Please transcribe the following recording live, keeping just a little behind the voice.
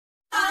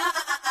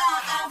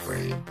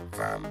free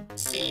from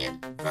sin,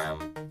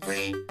 from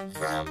free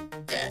from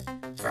death,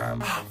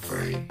 from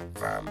free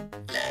from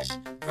flesh,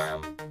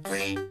 from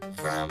free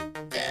from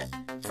death,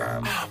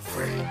 from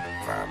free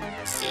from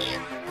sin,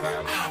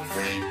 from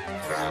free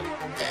from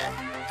death,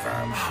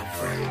 from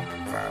free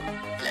from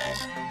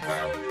flesh,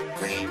 from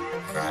free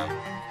from.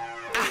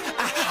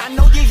 I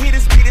know you hear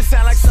this beat, it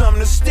sound like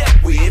something to step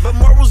with, but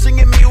morals in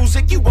your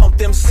music, you want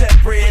them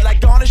separate.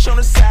 Like garnish on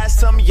the side,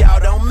 some of y'all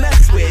don't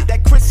mess with.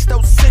 That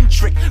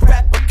Christocentric,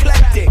 rap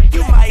eclectic.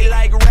 You might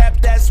like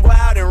rap that's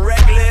wild and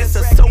reckless,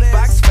 a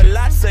soapbox for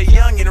lots of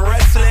young and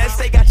restless.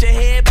 They got your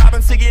head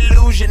bobbing till you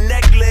lose your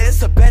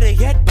necklace, or better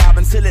yet,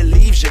 bobbing till it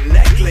leaves your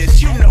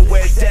necklace. You know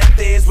where death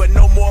is, where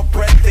no more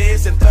breath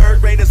is, and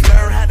third graders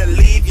learn how to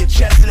leave your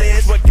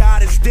chestless. Where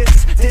God is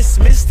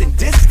dismissed and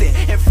distant,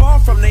 and far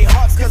from their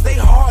hearts cause they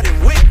hard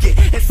and wicked.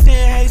 And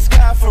sin hates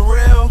God for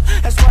real.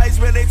 That's why he's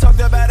really talked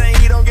about it and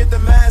he don't get the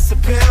mass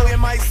appeal. You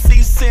might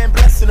see sin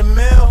blessing a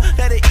meal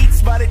that it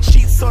eats but it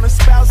cheats on a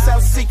spouse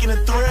out seeking a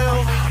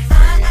thrill.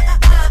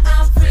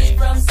 I'm free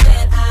from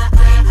sin.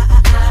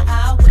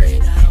 I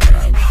win.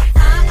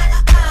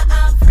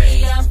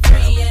 I'm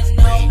free and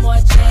no more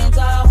chains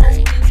are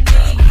holding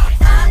me.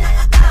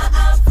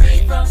 I'm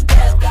free from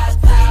death,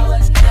 got power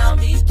now,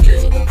 me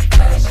kill the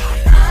flesh.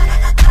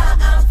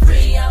 I'm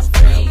free,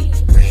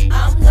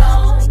 I'm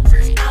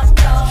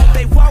gone.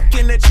 They walk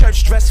in the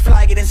church dressed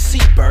flyer than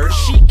seabirds.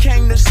 She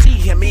came to see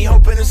him, he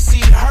hoping to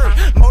see her.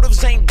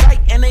 Motives ain't right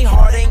and they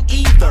heart ain't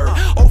either.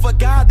 Over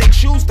God they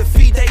choose to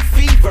feed they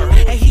fever,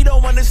 and he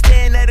don't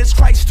understand that it's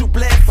Christ who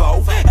bled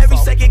for. Every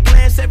second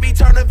glance, every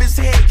turn of his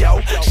head,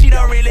 yo. She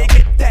don't really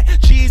get that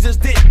Jesus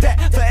did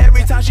that. For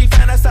every time she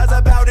fantasized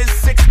about his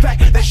six-pack,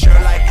 they sure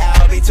like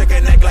Albie took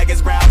a neck like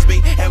his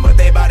Brownsby, and with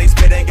their body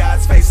spit in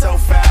God's face so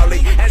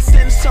foully. And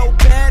sin so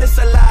bad it's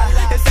a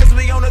lie. It says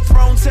we on the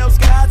throne, tells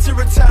God to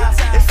retire.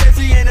 It says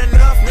he ain't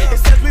enough, it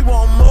says we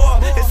want more.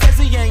 It says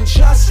he ain't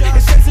just,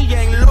 it says he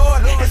ain't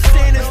Lord. His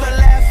sin is the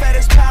laugh at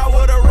his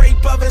power, the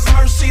rape of his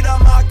mercy, the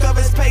mock of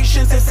his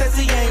patience. It says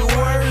he ain't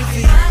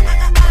worthy.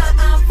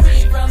 I'm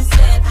free from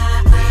sin.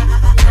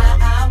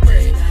 I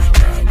win.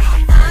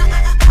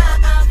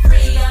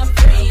 I'm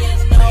free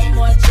and no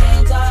more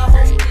chains are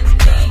holding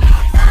me.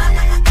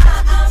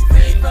 I'm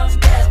free from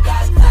death,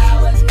 got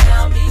power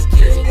now, me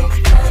kill the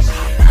flesh.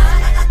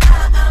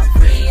 I'm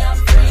free,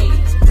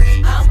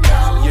 I'm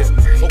gone.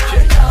 Yeah,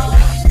 okay.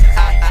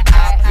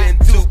 I've been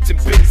duped and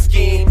been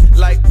schemed,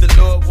 like the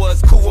Lord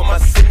was cool with my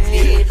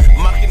sin.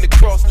 Mocking the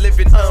cross,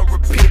 living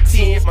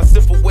unrepentant. My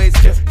simple ways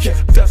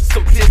kept us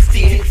so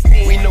distant.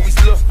 We know he's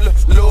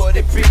Lord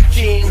and big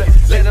king.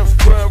 Let him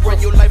run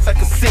your life like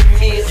a sin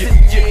man.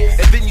 Yeah.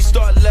 And then you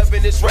start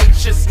loving his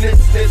righteousness,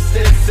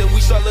 and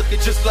we start looking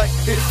just like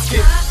his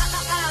kid.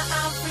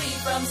 I'm free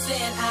from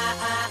sin.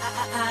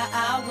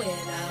 I win.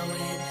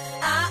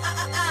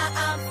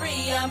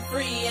 I'm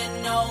free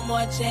and no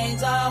more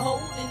chains are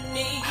holding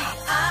me.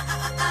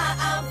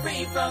 I'm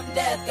free from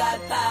death, got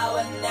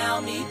power now,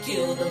 me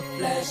kill the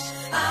flesh.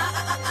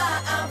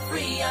 I'm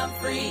free,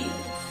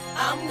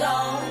 I'm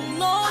gone.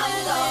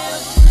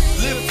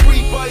 Live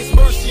free by his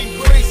mercy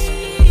and grace.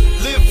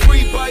 Live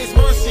free by his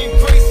mercy and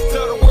grace.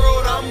 Tell the